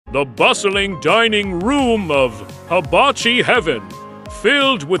The bustling dining room of hibachi heaven,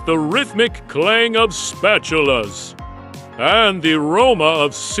 filled with the rhythmic clang of spatulas and the aroma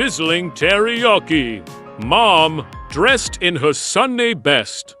of sizzling teriyaki. Mom, dressed in her Sunday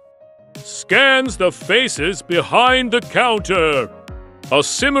best, scans the faces behind the counter, a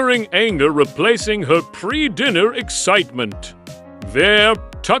simmering anger replacing her pre-dinner excitement. There,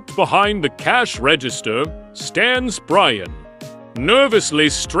 tucked behind the cash register, stands Brian, nervously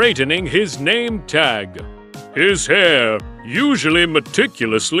straightening his name tag. His hair, usually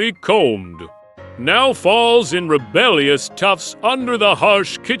meticulously combed, now falls in rebellious tufts under the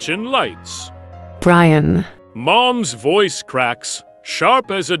harsh kitchen lights. Brian. Mom's voice cracks,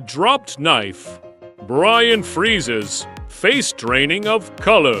 sharp as a dropped knife. Brian freezes, face draining of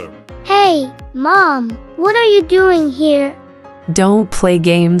color. Hey, Mom, what are you doing here? Don't play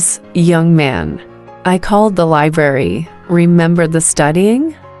games, young man. I called the library. Remember the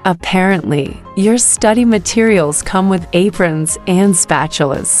studying? Apparently, your study materials come with aprons and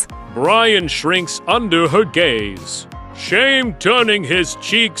spatulas. Brian shrinks under her gaze, shame turning his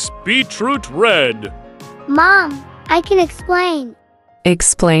cheeks beetroot red. Mom, I can explain.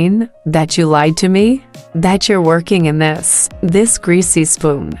 Explain that you lied to me? That you're working in this greasy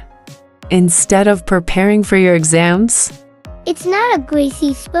spoon, instead of preparing for your exams? It's not a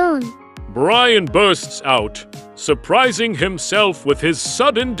greasy spoon. Brian bursts out, surprising himself with his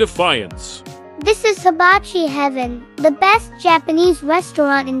sudden defiance. This is hibachi heaven, the best Japanese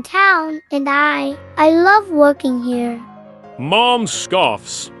restaurant in town, and I love working here. Mom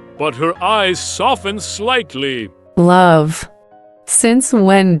scoffs, but her eyes soften slightly. Love. Since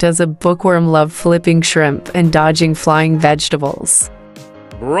when does a bookworm love flipping shrimp and dodging flying vegetables?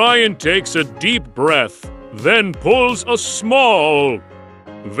 Brian takes a deep breath, then pulls a small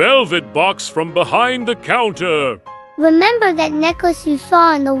velvet box from behind the counter. Remember that necklace you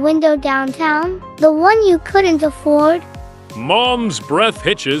saw in the window downtown? The one you couldn't afford? Mom's breath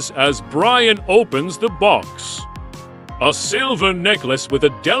hitches as Brian opens the box. A silver necklace with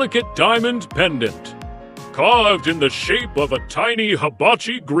a delicate diamond pendant, carved in the shape of a tiny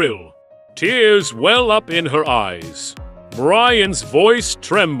hibachi grill. Tears well up in her eyes. Brian's voice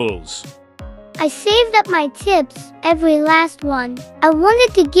trembles. I saved up my tips, every last one. I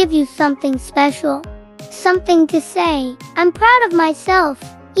wanted to give you something special. Something to say, I'm proud of myself,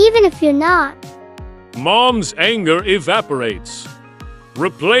 even if you're not. Mom's anger evaporates,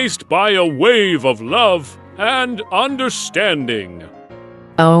 replaced by a wave of love and understanding.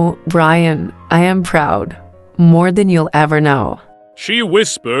 Oh, Brian, I am proud. More than you'll ever know. She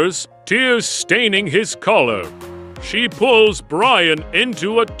whispers, tears staining his collar. She pulls Brian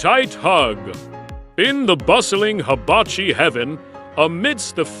into a tight hug. In the bustling hibachi heaven,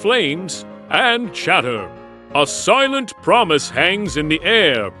 amidst the flames and chatter, a silent promise hangs in the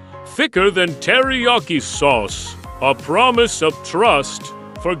air, thicker than teriyaki sauce. A promise of trust,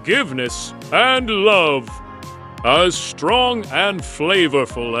 forgiveness, and love. As strong and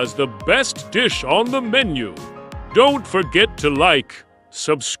flavorful as the best dish on the menu. Don't forget to like,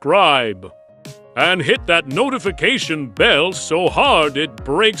 subscribe, and hit that notification bell so hard it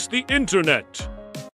breaks the internet.